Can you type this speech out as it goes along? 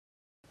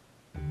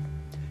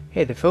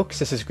Hey there folks,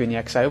 this is Greeny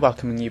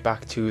welcoming you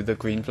back to the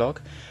Green Vlog.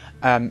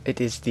 It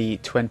is the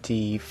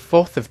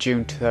 24th of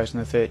June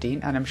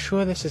 2013 and I'm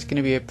sure this is going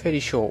to be a pretty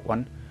short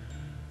one.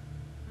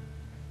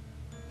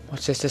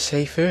 What's this to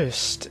say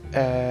first?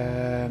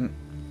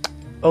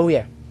 Oh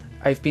yeah,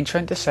 I've been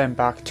trying to send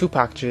back 2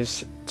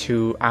 packages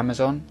to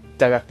Amazon,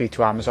 directly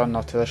to Amazon,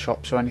 not to the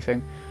shops or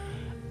anything.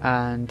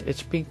 And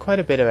it's been quite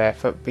a bit of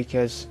effort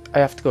because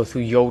I have to go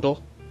through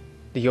Yodel,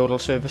 the Yodel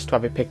service, to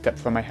have it picked up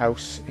from my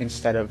house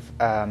instead of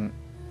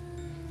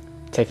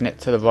taking it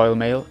to the Royal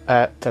Mail,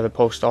 to the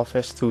post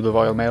office through the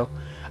Royal Mail.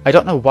 I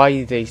don't know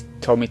why they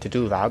told me to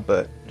do that,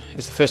 but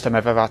it's the first time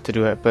I've ever had to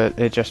do it, but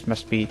it just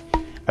must be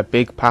a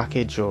big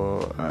package,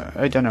 or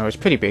I don't know, it's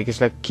pretty big,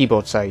 it's like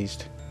keyboard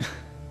sized.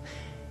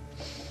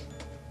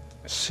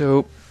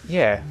 So,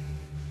 yeah.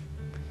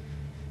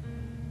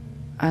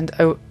 And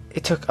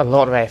it took a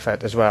lot of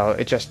effort as well,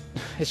 it's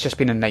just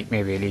been a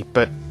nightmare really,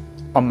 but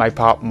on my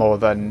part more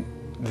than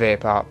their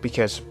part,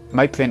 because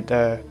my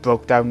printer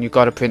broke down. You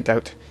gotta print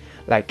out,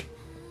 like,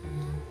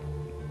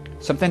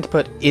 something to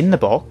put in the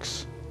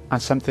box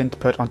and something to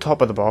put on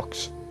top of the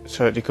box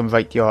so that you can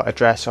write your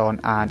address on,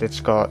 and it's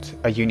got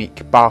a unique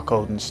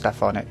barcode and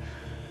stuff on it.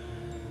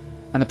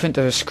 And the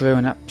printer is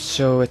screwing up,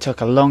 so it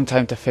took a long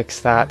time to fix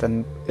that,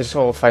 and it's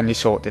all finally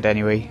sorted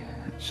anyway.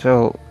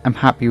 So I'm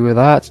happy with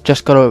that.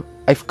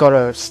 I've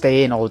gotta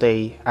stay in all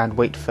day and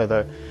wait for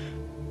the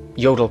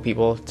Yodel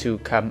people to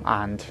come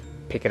and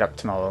pick it up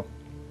tomorrow.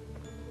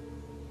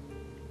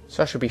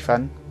 So that should be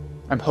fun.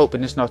 I'm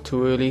hoping it's not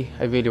too early.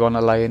 I really want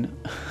to lie in.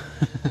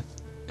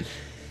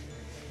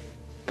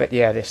 But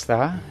yeah,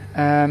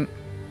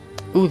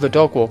 ooh, the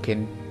dog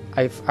walking.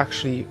 I've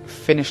actually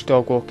finished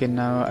dog walking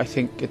now. I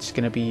think it's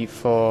going to be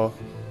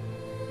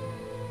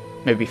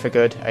maybe for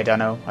good. I don't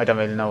know. I don't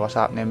really know what's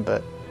happening,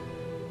 but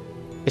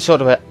it's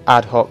sort of an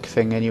ad hoc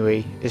thing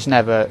anyway. It's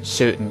never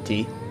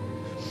certainty.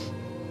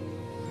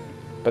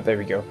 But there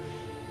we go.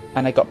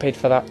 And I got paid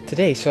for that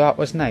today, so that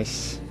was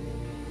nice.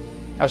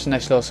 That was a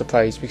nice little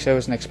surprise because I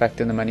wasn't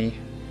expecting the money.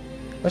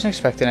 I wasn't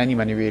expecting any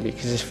money really,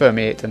 because it's for a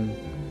mate,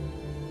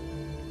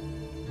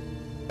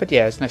 but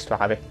yeah, it's nice to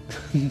have it.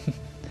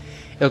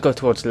 It'll go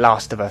towards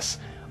Last of Us,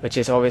 which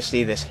is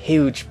obviously this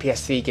huge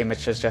PS3 game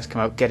which has just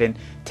come out, getting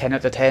 10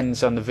 out of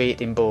 10s on the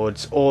rating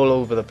boards all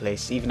over the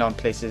place, even on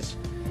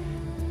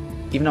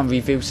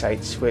review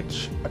sites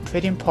which are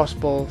pretty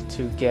impossible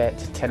to get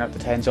 10 out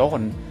of 10s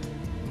on.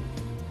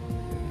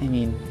 I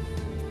mean,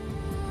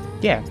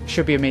 yeah,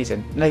 should be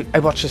amazing. I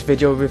watched this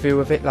video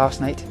review of it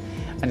last night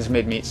and it's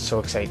made me so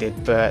excited,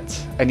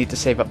 but I need to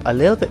save up a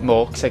little bit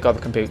more because I got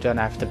the computer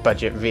and I have to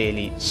budget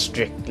really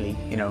strictly,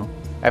 you know.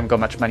 I haven't got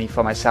much money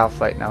for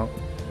myself right now.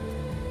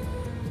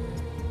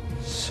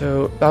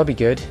 So that'll be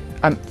good.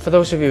 For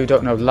those of you who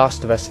don't know,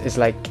 Last of Us is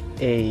like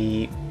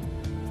a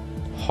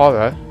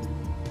horror,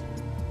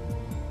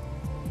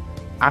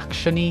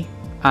 action-y,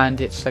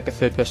 and it's like a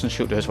third-person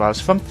shooter as well.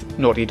 It's from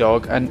Naughty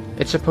Dog and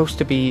it's supposed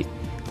to be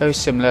very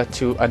similar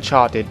to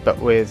Uncharted, but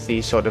with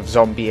these sort of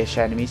zombie-ish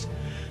enemies.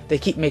 They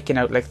keep making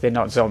out like they're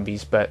not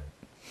zombies, but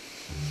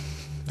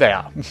they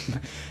are.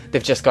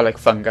 They've just got like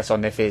fungus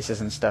on their faces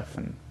and stuff,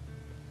 and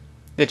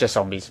they're just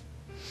zombies.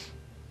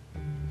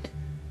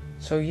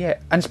 So yeah,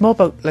 and it's more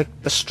about like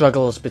the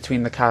struggles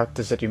between the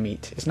characters that you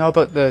meet. It's not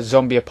about the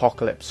zombie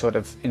apocalypse sort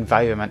of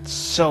environment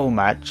so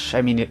much.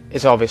 I mean,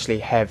 it's obviously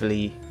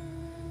heavily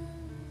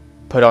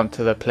put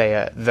onto the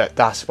player that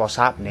that's what's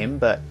happening,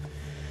 but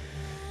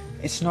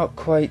it's not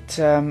quite.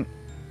 It's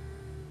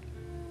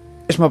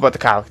more about the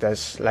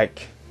characters.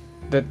 Like,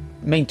 the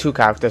main 2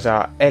 characters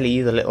are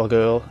Ellie, the little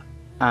girl,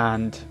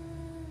 and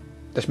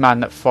this man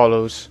that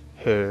follows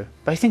her.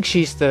 But I think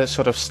she's the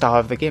sort of star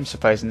of the game,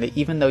 surprisingly,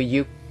 even though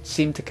you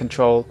seem to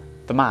control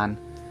the man.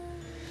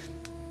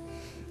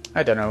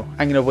 I don't know.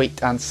 I'm gonna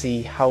wait and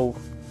see for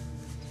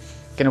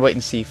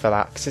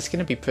that, because it's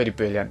gonna be pretty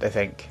brilliant. I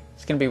think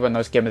it's gonna be one of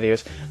those game of the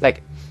years.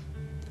 Like,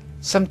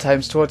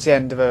 sometimes towards the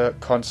end of a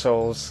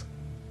console's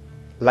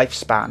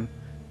lifespan,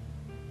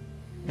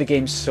 the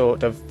games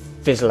sort of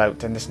fizzle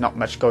out and there's not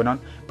much going on,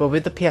 but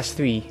with the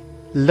PS3,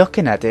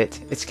 looking at it,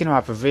 it's going to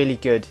have a really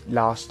good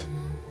last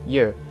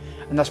year,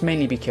 and that's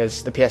mainly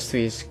because the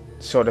PS3 is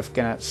sort of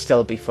going to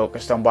still be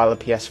focused on while the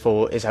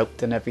PS4 is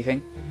out and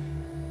everything.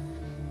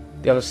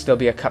 There'll still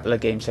be a couple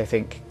of games, I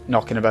think,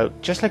 knocking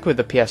about, just like with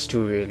the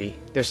PS2 really.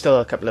 There's still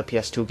a couple of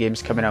PS2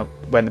 games coming out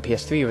when the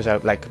PS3 was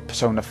out, like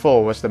Persona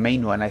 4 was the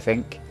main one, I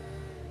think.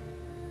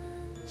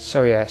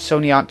 So yeah,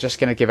 Sony aren't just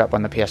going to give up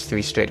on the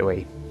PS3 straight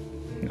away.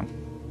 No.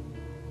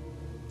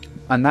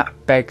 And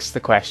that begs the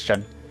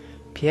question,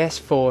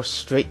 PS4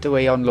 straight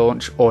away on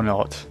launch or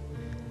not?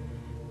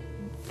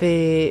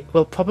 There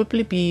will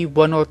probably be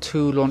 1 or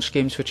 2 launch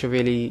games which are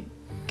really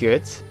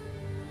good.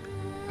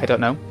 I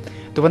don't know.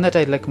 The one that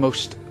I'd like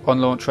most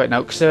on launch right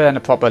now, because they're in a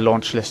proper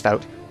launch list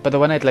out, but the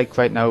one I'd like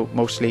right now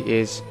mostly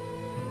is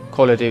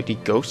Call of Duty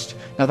Ghost.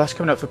 Now that's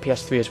coming out for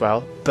PS3 as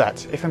well,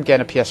 but if I'm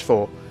getting a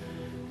PS4,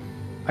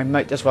 I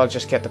might as well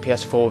just get the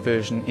PS4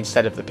 version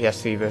instead of the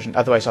PS3 version,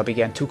 otherwise I'll be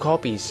getting 2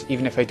 copies,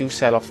 even if I do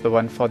sell off the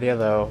one for the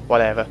other or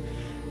whatever.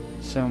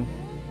 So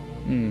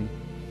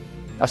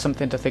That's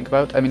something to think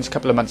about. I mean, it's a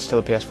couple of months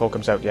till the PS4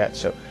 comes out yet,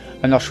 so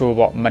I'm not sure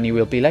what money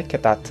will be like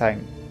at that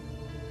time.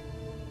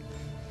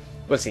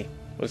 We'll see.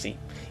 We'll see.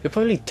 You'll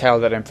probably tell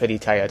that I'm pretty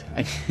tired.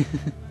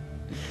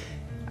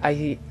 I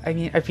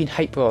mean, I've been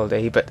hyper all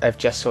day, but I've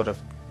just sort of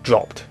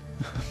dropped.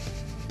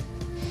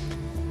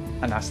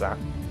 And that's that.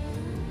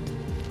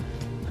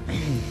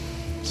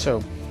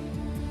 So,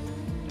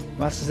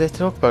 what else is there to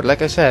talk about?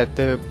 Like I said,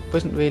 there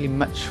wasn't really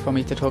much for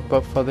me to talk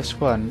about for this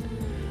one.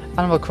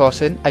 Animal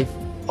Crossing, I've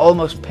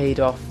almost paid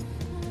off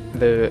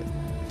the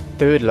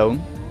third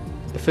loan.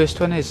 The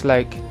first one is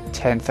like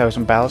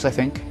 10,000 bells, I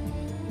think.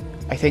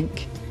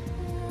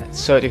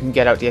 So you can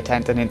get out your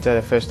tent and into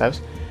the first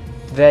house.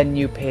 Then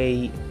you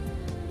pay...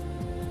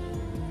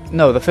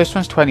 No, the first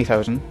one's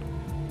 20,000.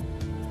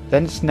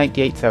 Then it's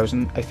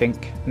 98,000, I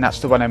think, and that's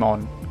the one I'm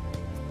on.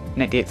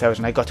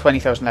 98,000. I got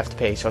 20,000 left to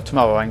pay, so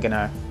tomorrow I'm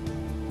gonna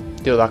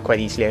do that quite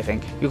easily, I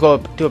think. You go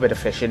do a bit of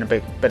fishing, a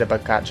bit of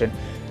bug catching.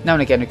 Now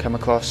and again you come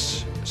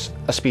across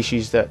a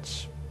species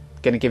that's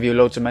gonna give you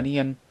loads of money,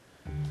 and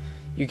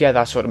you get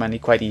that sort of money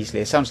quite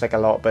easily. It sounds like a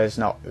lot, but it's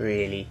not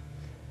really.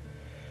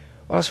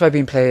 What else have I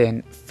been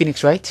playing?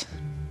 Phoenix Wright.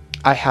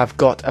 I have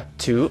got up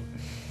to...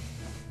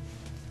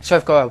 So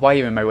I've got a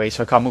wire in my way,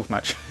 so I can't move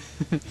much.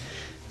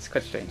 It's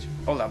quite strange.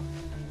 Hold on.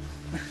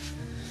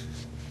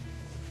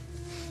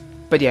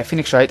 But yeah,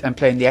 Phoenix Wright, I'm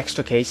playing the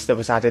extra case that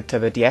was added to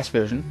the DS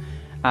version,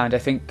 and I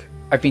think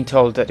I've been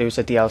told that there was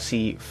a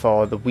DLC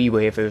for the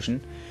WiiWare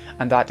version,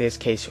 and that is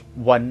case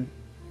 1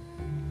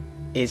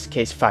 is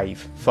case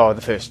 5 for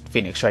the first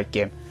Phoenix Wright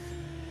game.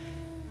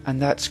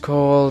 And that's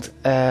called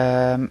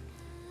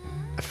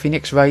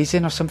Phoenix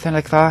Rising or something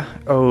like that.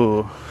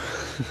 Oh,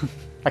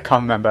 I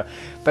can't remember.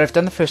 But I've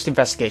done the first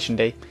investigation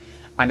day,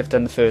 and I've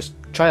done the first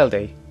trial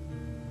day.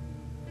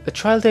 The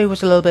trial day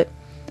was a little bit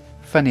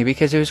funny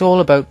because it was all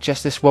about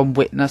just this one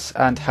witness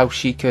and how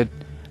she could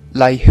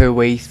lie her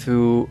way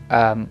through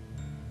the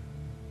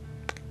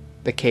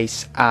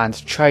case and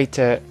try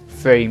to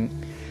frame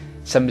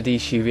somebody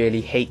she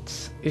really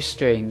hates. It was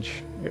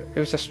strange. It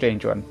was a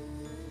strange one.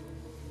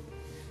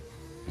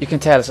 You can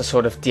tell it's a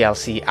sort of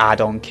DLC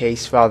add-on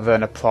case rather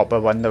than a proper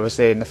one that was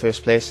there in the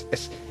first place.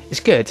 It's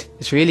good.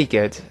 It's really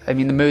good. I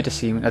mean, the murder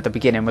scene at the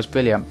beginning was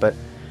brilliant, but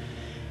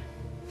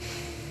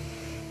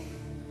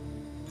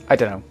I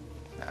don't know.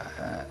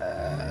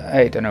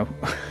 I don't know.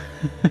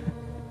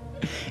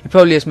 It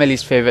probably is my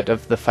least favourite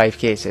of the 5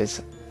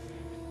 cases,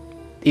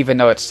 even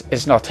though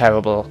it's not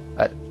terrible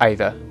at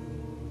either.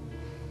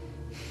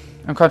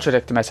 I'm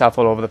contradicting myself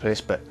all over the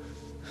place, but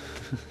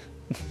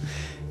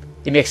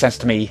it makes sense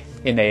to me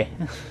in there.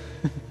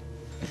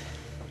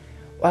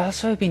 What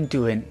else have I been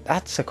doing?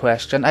 That's a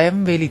question. I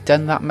haven't really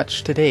done that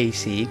much today,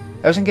 see.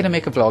 I wasn't going to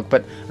make a vlog,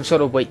 but I'm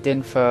sort of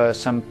waiting for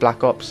some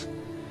Black Ops.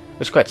 It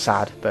was quite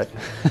sad, but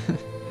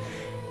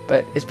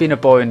but it's been a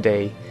boring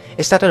day.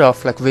 It started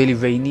off like really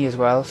rainy as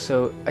well,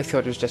 so I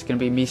thought it was just going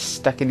to be me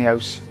stuck in the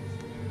house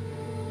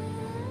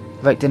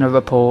writing a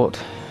report,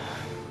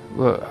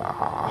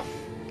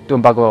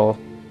 doing bugger all.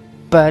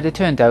 But it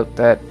turned out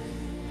that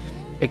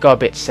it got a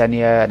bit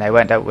sunnier, and I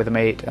went out with a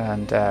mate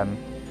and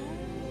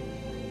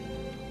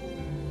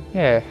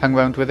yeah, hung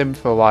around with him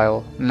for a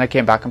while, and I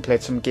came back and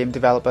played some Game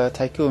Developer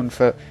Tycoon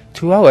for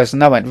 2 hours,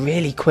 and that went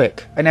really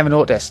quick. I never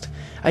noticed.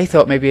 I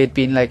thought maybe it'd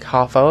been like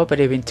half hour,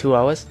 but it'd been 2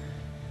 hours.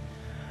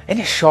 And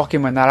it's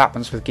shocking when that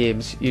happens with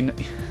games. You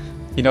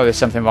know there's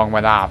something wrong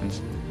when that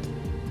happens.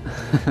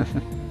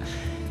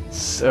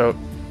 So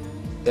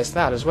there's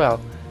that as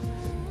well.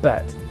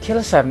 But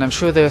Killer 7, I'm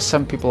sure there are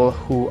some people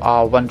who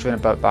are wondering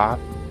about that.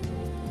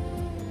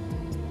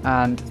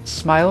 And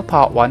Smile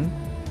Part 1,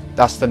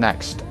 that's the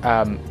next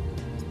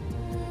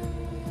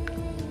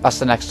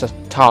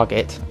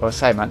target or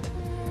assignment.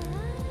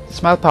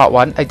 Smile Part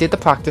 1, I did the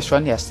practice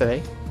run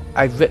yesterday.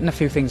 I've written a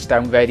few things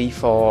down ready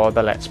for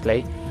the Let's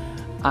Play,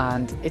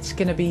 and it's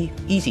gonna be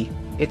easy.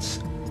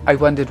 I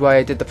wondered why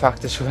I did the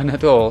practice run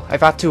at all.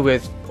 I've had to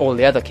with all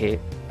the other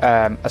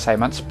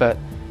assignments, but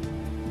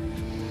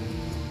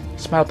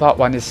Smile Part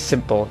 1 is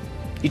simple.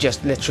 You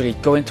just literally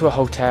go into a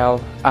hotel,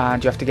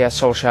 and you have to get a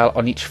soul shell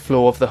on each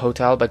floor of the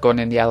hotel by going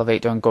in the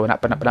elevator and going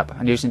up and up and up,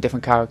 and using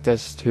different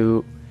characters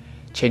to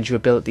change your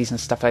abilities and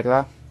stuff like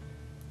that.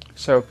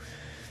 So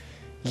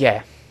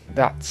yeah,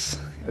 that's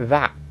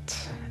that.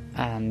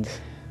 And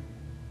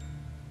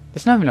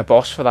there's not even a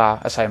boss for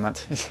that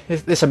assignment.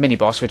 There's a mini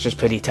boss which is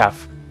pretty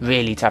tough,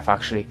 really tough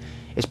actually.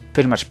 It's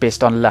pretty much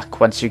based on luck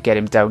once you get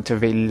him down to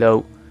really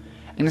low.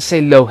 I'm gonna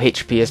say low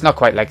HP. It's not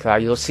quite like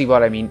that. You'll see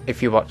what I mean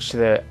if you watch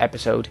the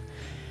episode.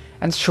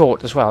 And it's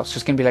short as well, so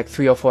it's gonna be like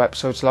 3 or 4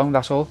 episodes long,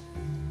 that's all.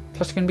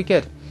 Plus it's gonna be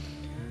good.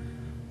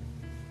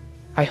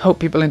 I hope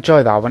people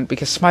enjoy that one,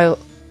 because Smile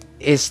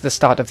is the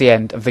start of the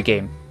end of the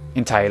game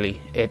entirely.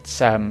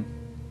 It's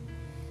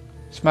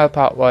Smile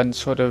Part 1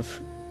 sort of,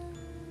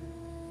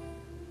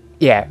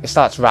 yeah, it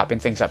starts wrapping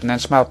things up, and then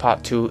Smile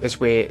Part 2 is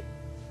where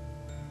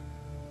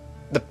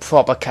the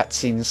proper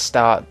cutscenes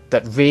start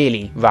that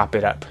really wrap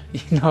it up.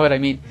 You know what I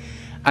mean?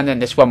 And then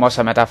there's one more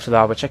summit after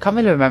that, which I can't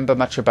really remember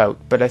much about,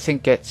 but I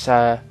think it's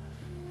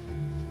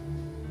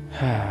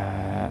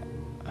I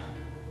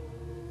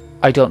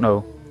don't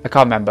know. I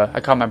can't remember. I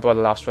can't remember what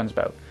the last one's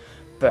about.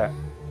 But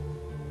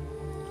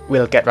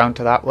we'll get round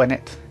to that when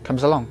it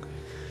comes along.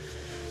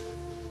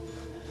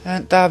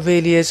 And that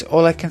really is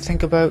all I can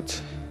think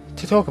about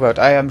to talk about.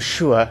 I am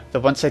sure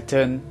that once I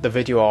turn the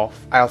video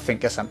off, I'll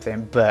think of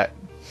something, but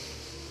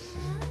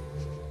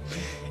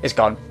it's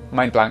gone.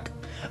 Mind blank.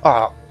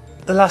 Oh,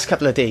 the last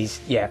couple of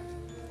days, yeah,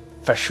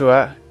 for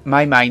sure.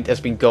 My mind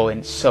has been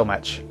going so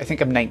much. I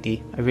think I'm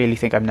 90. I really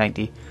think I'm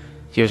 90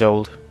 years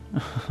old.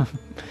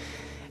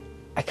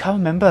 I can't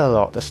remember a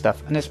lot of the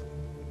stuff, and it's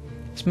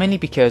mainly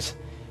because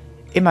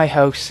in my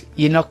house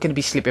you're not going to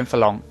be sleeping for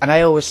long, and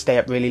I always stay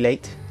up really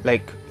late,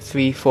 like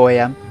 3-4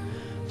 a.m.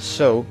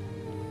 So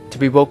to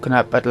be woken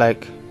up at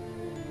like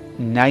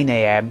 9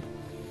 a.m.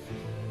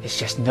 is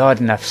just not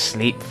enough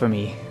sleep for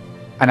me,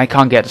 and I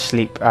can't get to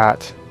sleep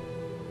at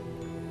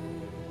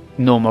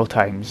normal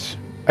times.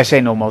 I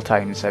say normal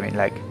times, I mean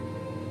like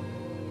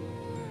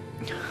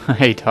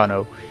I don't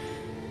know.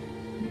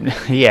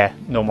 Yeah,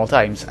 normal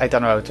times. I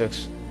don't know how to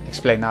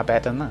explain that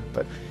better than that,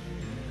 but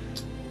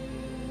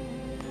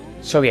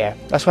so yeah,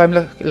 that's why I'm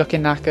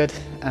looking knackered,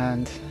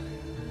 and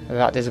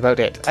that is about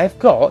it. I've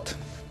got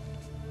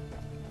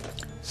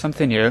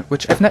something here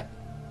which I've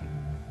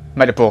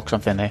might have broke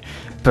something there,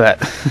 but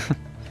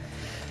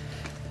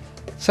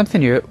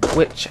something here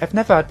which I've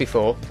never had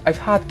before. I've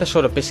had the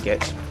sort of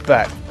biscuits,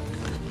 but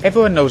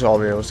everyone knows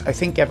Oreos. I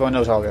think everyone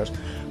knows Oreos,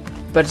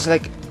 but it's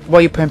like,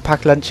 while you put in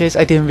packed lunches,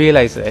 I didn't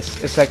realise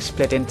this. It's like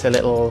split into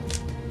little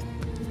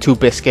 2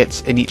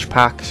 biscuits in each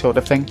pack sort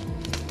of thing.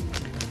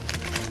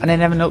 And I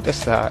never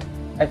noticed that.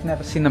 I've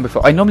never seen them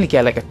before. I normally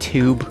get like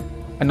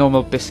a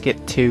normal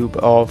biscuit tube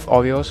of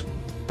Oreos,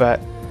 but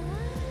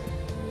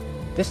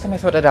this time I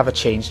thought I'd have a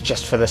change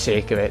just for the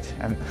sake of it.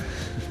 And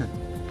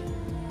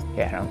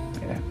yeah,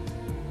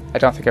 I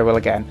don't think I will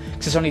again,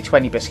 because there's only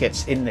 20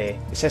 biscuits in there.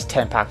 It says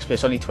 10 packs, but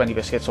it's only 20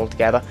 biscuits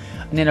altogether.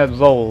 And in a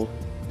roll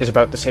is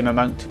about the same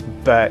amount,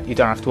 but you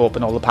don't have to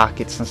open all the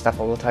packets and stuff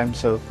all the time,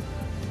 so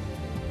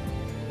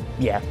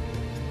yeah,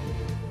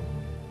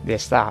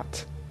 there's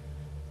that.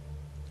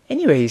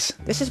 Anyways,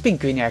 this has been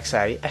Greeny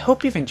XI. I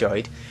hope you've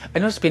enjoyed. I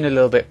know it's been a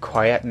little bit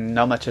quiet and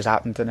not much has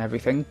happened and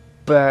everything,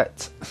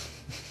 but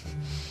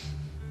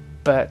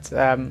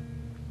I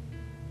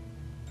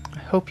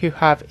hope you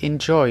have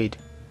enjoyed.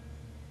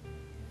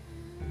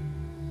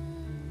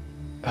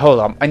 Hold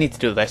on, I need to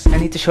do this. I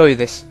need to show you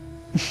this.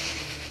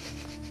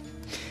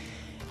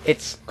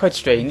 It's quite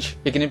strange.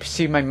 You're going to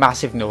see my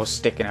massive nose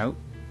sticking out,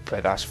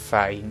 but that's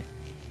fine.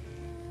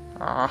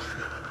 Ah.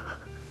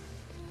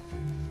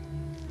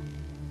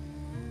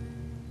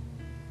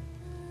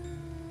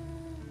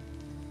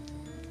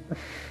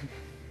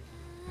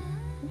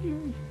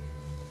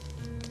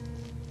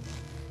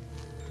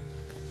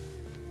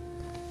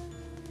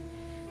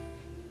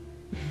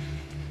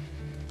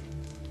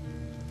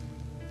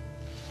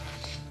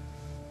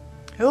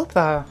 I hope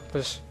that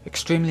was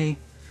extremely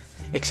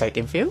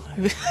exciting for you.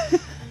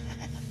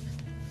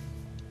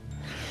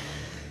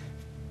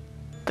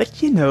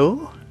 But you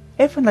know,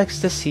 everyone likes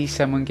to see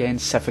someone getting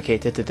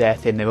suffocated to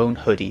death in their own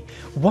hoodie.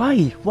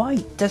 Why? Why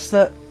does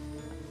the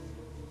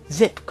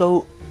zip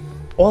go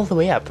all the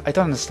way up? I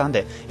don't understand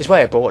it. It's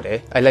why I bought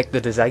it. I like the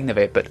design of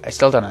it, but I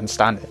still don't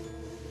understand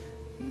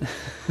it.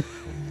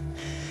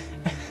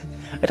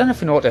 I don't know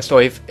if you noticed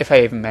or if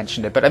I even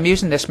mentioned it, but I'm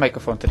using this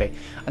microphone today,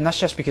 and that's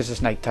just because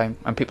it's night time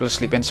and people are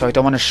sleeping, so I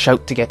don't want to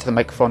shout to get to the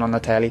microphone on the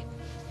telly.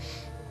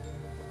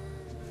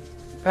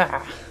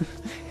 Ah,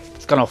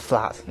 it's gone all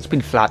flat. It's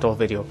been flat all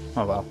video.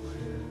 Oh well.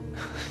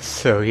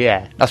 So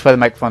yeah, that's why the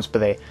microphone's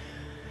there.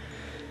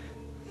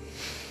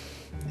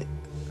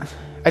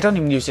 I don't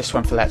even use this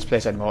one for Let's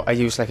Plays anymore. I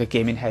use like a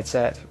gaming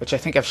headset, which I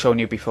think I've shown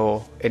you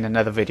before in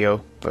another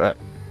video, but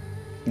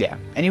yeah.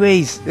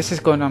 Anyways, this is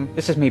going on.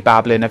 This is me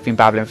babbling. I've been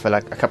babbling for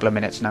like a couple of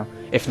minutes now,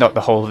 if not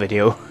the whole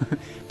video.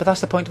 But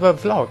that's the point of a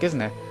vlog, isn't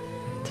it?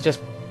 To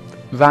just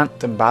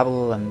rant and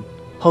babble and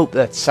hope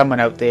that someone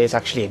out there is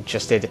actually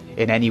interested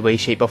in any way,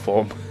 shape or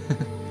form.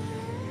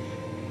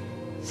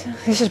 So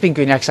this has been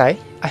Greeny XI.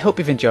 I hope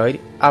you've enjoyed.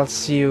 I'll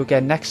see you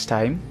again next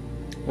time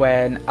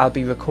when I'll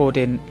be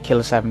recording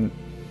Killer 7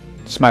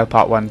 Smile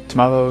Part 1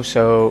 tomorrow.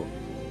 So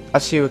I'll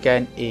see you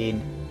again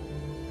in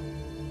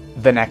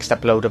the next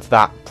upload of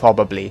that,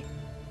 probably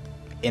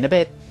in a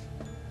bit.